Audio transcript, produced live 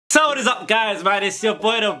So what is up, guys, man? It's your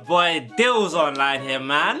boy, the boy Dilz Online here,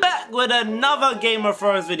 man. Back with another Game of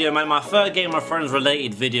Thrones video, man. My third Game of Thrones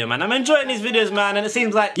related video, man. I'm enjoying these videos, man, and it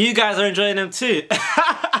seems like you guys are enjoying them too.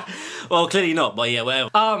 Well, clearly not, but yeah,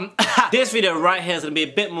 whatever. This video right here is gonna be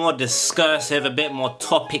a bit more discursive, a bit more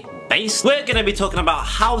topic based. We're gonna be talking about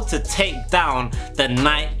how to take down the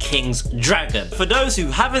Night King's dragon. For those who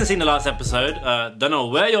haven't seen the last episode, don't know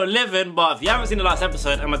where you're living, but if you haven't seen the last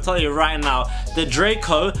episode, I'm gonna tell you right now, the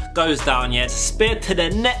Draco goes down, yeah, spear to the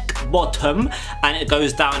neck bottom, and it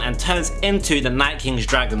goes down and turns into the Night King's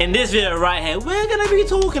dragon. In this video right here, we're gonna be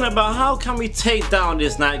talking about how can we take down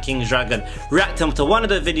this Night King's dragon, reacting to one of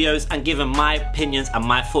the videos and giving my opinions and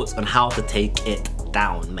my thoughts on how to take it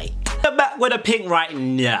down, mate. We're back with a pink right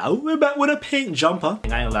now. We're back with a pink jumper.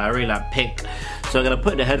 I ain't lie, I really like pink. So I'm gonna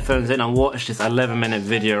put the headphones in and watch this 11-minute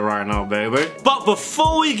video right now, baby. But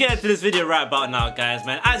before we get into this video right about now, guys,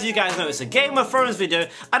 man, as you guys know, it's a Game of Thrones video,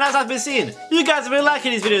 and as I've been seeing, you guys have been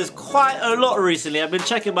liking these videos quite a lot recently. I've been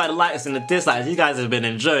checking by the likes and the dislikes. You guys have been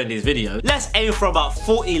enjoying these videos. Let's aim for about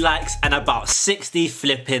 40 likes and about 60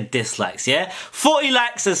 flipping dislikes, yeah? 40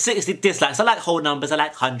 likes and 60 dislikes. I like whole numbers, I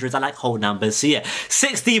like hundreds, I like whole numbers. So yeah,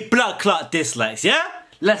 60 blood clot dislikes, yeah?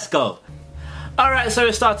 Let's go. Alright, so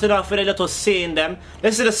we started off with a little scene them.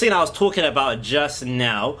 This is the scene I was talking about just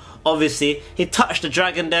now. Obviously, he touched the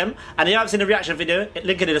dragon them, and if you haven't seen the reaction video,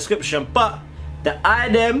 link in the description, but the eye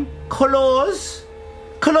them closed.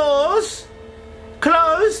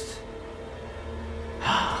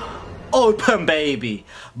 Open, baby.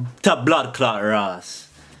 To blood clot Ross.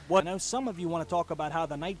 Well, I know some of you want to talk about how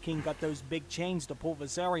the Night King got those big chains to pull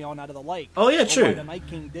Viserion out of the lake. Oh yeah, true. Why the Night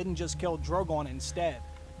King didn't just kill Drogon instead.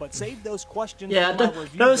 But save those questions. Yeah,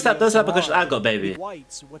 those type of questions I got, baby. The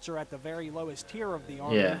Whites, which are at the very lowest tier of the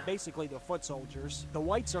army, basically the foot soldiers. The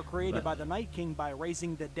Whites are created by the Night King by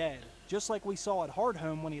raising the dead, just like we saw at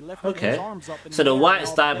Hardhome when he lifted his arms up. So the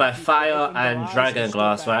Whites die by fire and dragon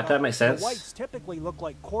glass, right? That makes sense. The Whites typically look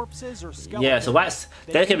like corpses or skeletons. Yeah, so Whites,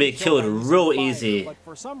 they can be killed real easy. But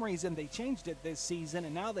for some reason they changed it this season,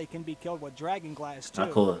 and now they can be killed with dragon glass too.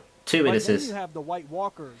 Cool. Two witnesses. You have the White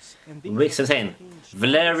Walkers. We're saying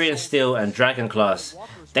Valyrian Steel and Dragon Glass.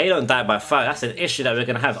 They don't die by fire. That's an issue that we're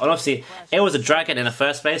gonna have. And obviously, it was a dragon in the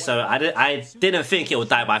first place, so I didn't think it would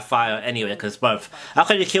die by fire anyway. Because both, how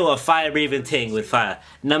can you kill a fire-breathing thing with fire?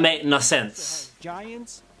 No, make no sense.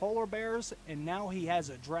 Giants, polar bears, and now he has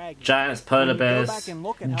a dragon. Giants, polar bears,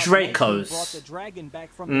 Dracos. Brought the dragon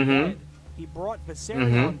back from the dead. He brought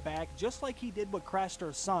Viserion back just like he did with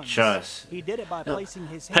Craster's son. He did it by placing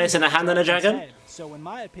his hand on the dragon. Head. So in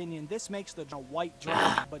my opinion, this makes the white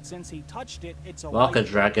dragon. But since he touched it, it's a white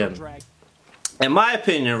dragon. In my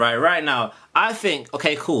opinion, right now, I think,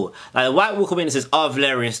 okay, cool. Like, the White Walker witnesses are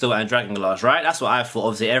Valyrian Steel and Dragon Glass, right? That's what I thought.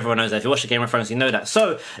 Obviously, everyone knows that. If you watch the Game of Thrones, you know that.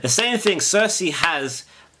 So, the same thing, Cersei has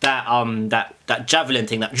that javelin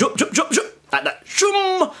thing, that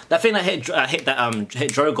that thing that hit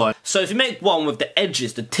Drogon. So if you make one with the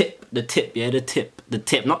edges, the tip,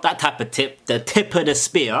 not that type of tip, the tip of the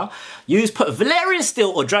spear, you just put Valyrian Steel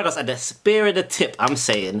or Dragons at the spear of the tip, I'm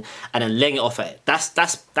saying, and then laying it off at it. That's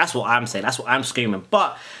what I'm saying, that's what I'm screaming.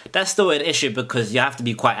 But that's still an issue because you have to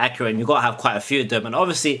be quite accurate and you gotta have quite a few of them. And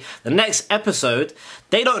obviously the next episode,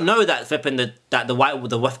 they don't know that flipping they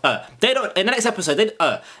don't in the next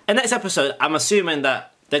episode I'm assuming that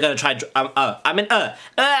they're gonna try.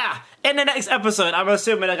 In the next episode, I'm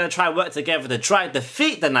assuming they're gonna try and work together to try and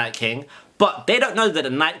defeat the Night King. But they don't know that the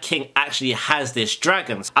Night King actually has this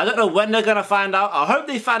dragon. I don't know when they're gonna find out. I hope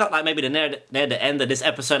they find out like maybe near the end of this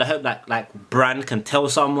episode. I hope that like Bran can tell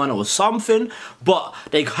someone or something. But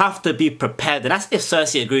they have to be prepared. And that's if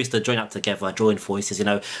Cersei agrees to join up together, join forces, you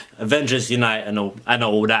know, Avengers unite and all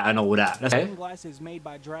that. Dragon glass is made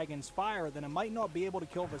by dragon's fire, then it might not be able to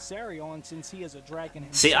kill Viserion since he is a dragon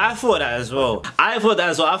himself. See, I thought that as well. I thought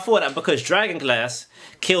that because dragon glass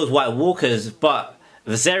kills White Walkers, but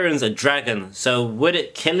Viserion's a dragon, so would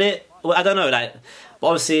it kill it? Well, I don't know, like,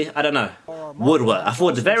 obviously, I don't know. Would work. I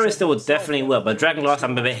thought Viserion's still would definitely work, but Dragon Glass,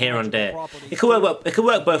 I'm a bit here and there. It could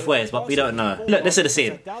work both ways, but we don't know. Look, this is the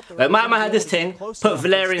scene. Like, my man had this thing, put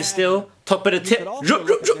Valyrian Steel, top of the tip, drop.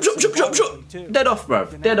 Dead off, bro.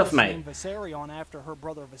 Dead off, mate. Viserion after her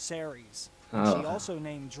brother Viserys. She also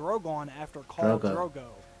named Drogon after Khal Drogo.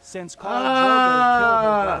 Since Khal Drogo killed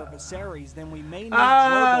her brother Viserys, then we may need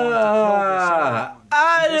Drogon to kill Viserion.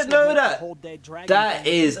 I didn't know that. That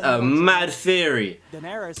is a mad theory.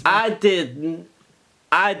 I did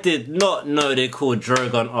not know they called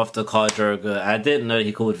Drogon after Khal Drogo. I didn't know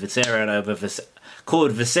he called Viserion over Viserion.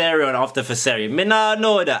 called Viserion after Viserion. Me nah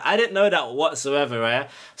know that. I didn't know that whatsoever, right?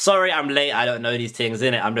 Sorry, I'm late. I don't know these things,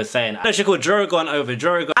 innit? I'm just saying. I know she called Drogon over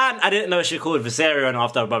Drogon, and I didn't know she called Viserion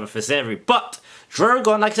after her brother Viserion. But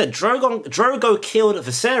Drogon, like I said, Drogo killed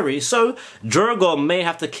Viserys, so Drogon may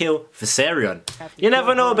have to kill Viserion. You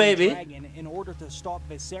never know, baby. In order to stop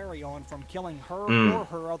Viserion from killing her or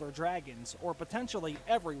her other dragons, or potentially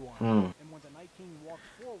everyone. And when the Night King walked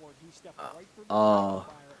forward, he stepped right through the fire.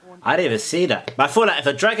 I didn't even see that. But I feel like if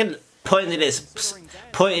a dragon pointed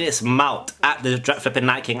its mouth at the flipping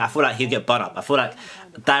Night King, I feel like he'd get burnt up. I feel like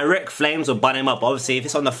direct flames will burn him up. Obviously, if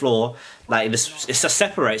it's on the floor, like it's just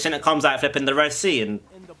separates and it comes out flipping the Red Sea. And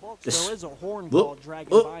in the books, there is a horn called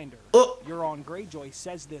Dragon Binder. Euron Greyjoy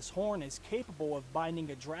says this horn is capable of binding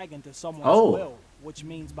a dragon to someone's will, which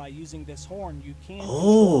means by using this horn, you can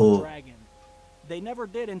control the dragon. They never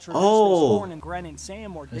did introduce this horn, and Gren and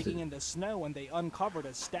Sam were digging in the snow and they uncovered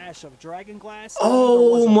a stash of dragon glass.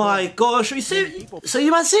 Oh my gosh, you see, so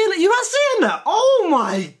you might seeing that? Oh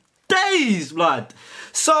my days, blood.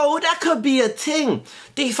 So that could be a thing.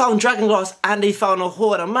 They found dragon glass and they found a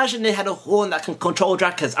horn. Imagine they had a horn that can control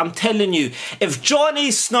dragons. I'm telling you, if Jon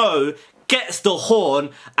Snow gets the horn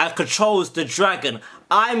and controls the dragon,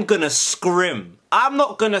 I'm gonna scream. I'm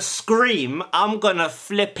not gonna scream, I'm gonna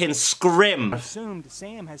flipping scream. Assumed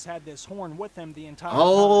Sam has had this horn with him the entire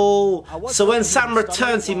time. So when Sam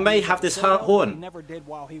returns, he may have this horn. He never did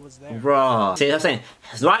while he was there. Bruh. See what I'm saying?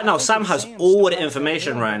 Right now, Sam has all the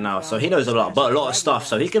information right now, so he knows a lot of stuff,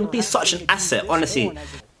 so he can be such an asset, honestly.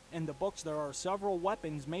 In the books, there are several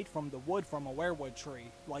weapons made from the wood from a werewood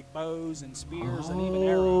tree, like bows and spears and even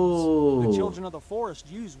arrows. The children of the forest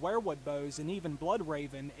use werewood bows, and even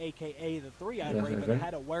Bloodraven, aka the Three-Eyed Raven,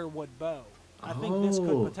 had a werewood bow. I think this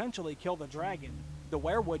could potentially kill the dragon. The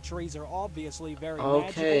werewood trees are obviously very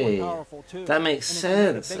magical and powerful too. That makes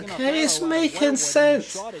sense. Okay, it's making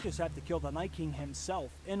sense. You just have to kill the Night King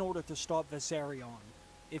himself in order to stop Viserion.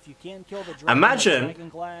 If you can't kill the dragon, imagine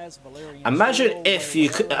if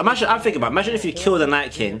you kill the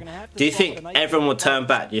Night King, do you think everyone will turn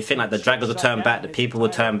back? Do you think like the dragons will turn back, the people will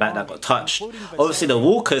turn back that got touched? Obviously the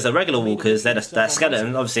walkers, the regular walkers, they're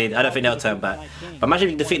skeleton, obviously I don't think they'll turn back. But imagine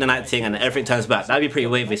if you defeat the Night King and everything turns back, that'd be pretty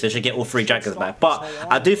wavy, so you should get all 3 dragons back. But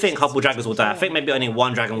I do think a couple dragons will die. I think maybe only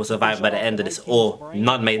 1 dragon will survive by the end of this, or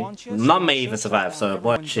none may even survive, so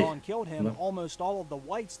boy, shit. Almost all of the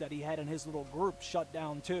whites that he had in his little group shut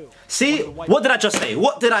down too. See, what did I just say?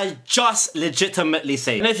 What did I just legitimately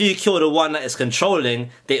say? And if you kill the one that is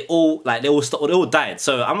controlling, they all died.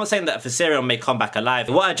 So I'm not saying that Viserion may come back alive.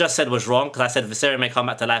 What I just said was wrong, because I said Viserion may come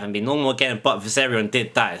back to life and be normal again, but Viserion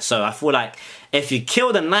did die. So I feel like if you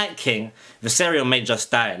kill the Night King, Viserion may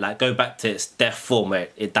just die, like go back to its death form where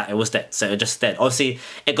it was dead. So it just dead. Obviously,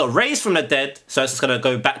 it got raised from the dead, so it's just gonna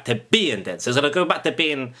go back to being dead. So it's gonna go back to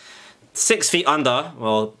being 6 feet under,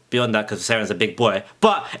 well, beyond that because Viserion's a big boy,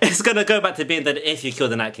 but it's gonna go back to being dead if you kill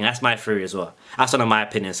the Night King. That's my theory as well. That's one of my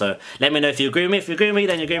opinions. So let me know if you agree with me. If you agree with me,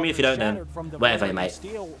 then you agree with me. If you don't, then whatever, mate.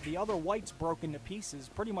 The other whites broke into pieces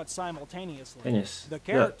pretty much simultaneously. Genius. The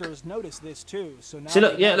characters noticed this too. So now see,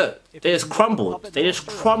 look, yeah, look, they just crumbled. They just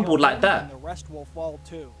crumbled like that. The rest will fall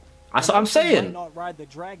too. That's what I'm saying. Not ride the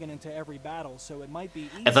dragon into every battle, so it might be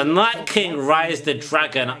if the Night King rides the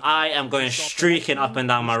dragon, I am going streaking up and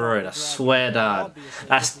down my road. I swear down.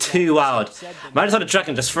 That's too wild. Imagine how the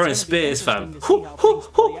dragon just throwing spears, fam.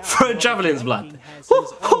 Throwing javelins, blood.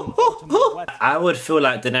 I would feel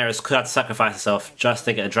like Daenerys could have to sacrifice herself just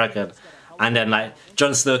to get a dragon. And then like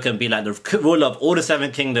Jon Snow can be like the ruler of all the 7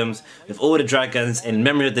 kingdoms with all the dragons in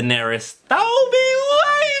memory of Daenerys. That would be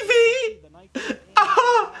wavy!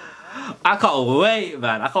 I can't wait,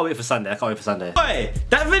 man. I can't wait for Sunday. I can't wait for Sunday. Hey,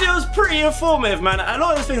 that video was pretty informative, man. A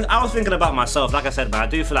lot of the things I was thinking about myself. Like I said, man, I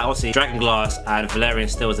do feel like obviously Dragonglass and Valyrian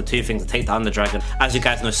Steel was the 2 things to take down the dragon. As you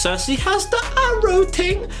guys know, Cersei has the arrow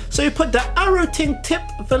ting. So you put the arrow ting, tip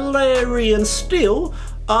Valyrian Steel,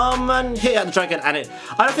 and hit at the dragon, and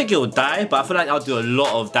I don't think it will die, but I feel like I'll do a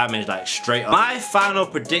lot of damage like straight up. My final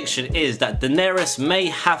prediction is that Daenerys may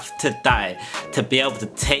have to die to be able to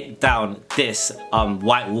take down this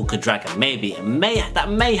White Walker dragon. Maybe that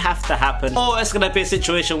may have to happen, or it's gonna be a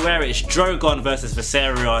situation where it's Drogon versus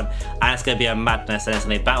Viserion, and it's gonna be a madness, and it's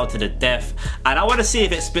gonna be battle to the death. And I want to see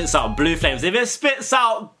if it spits out blue flames. If it spits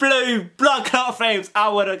out blue blood clot flames, I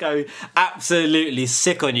want to go absolutely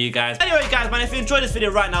sick on you guys. Anyway, guys, man, if you enjoyed this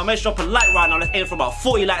video, right now. Make sure to drop a like right now. Let's aim for about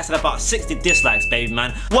 40 likes and about 60 dislikes, baby,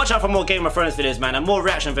 man. Watch out for more Game of Thrones videos, man, and more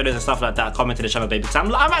reaction videos and stuff like that. Comment to the channel, baby.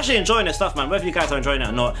 I'm actually enjoying this stuff, man. Whether you guys are enjoying it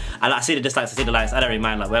or not, I see the dislikes, I see the likes. I don't really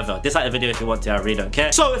mind, like, whatever. Dislike the video if you want to. I really don't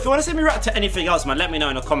care. So if you want to see me react to anything else, man, let me know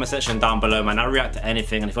in the comment section down below, man. I'll react to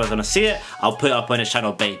anything, and if you want to see it, I'll put it up on this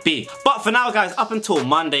channel, baby. But for now, guys, up until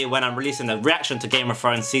Monday when I'm releasing the reaction to Game of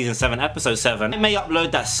Thrones Season 7, Episode 7, I may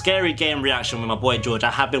upload that scary game reaction with my boy George.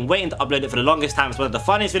 I have been waiting to upload it for the longest time. It's one of the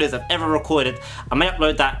funniest videos I've ever recorded. I may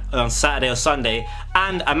upload that on Saturday or Sunday,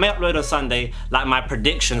 and I may upload on Sunday like my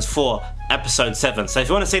predictions for Episode 7. So if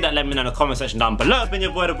you want to see that, let me know in the comment section down below. It's been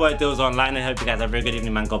your boy, the boy Dilz Online. I hope you guys have a very good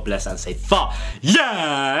evening, man. God bless and say fuck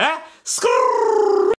yeah.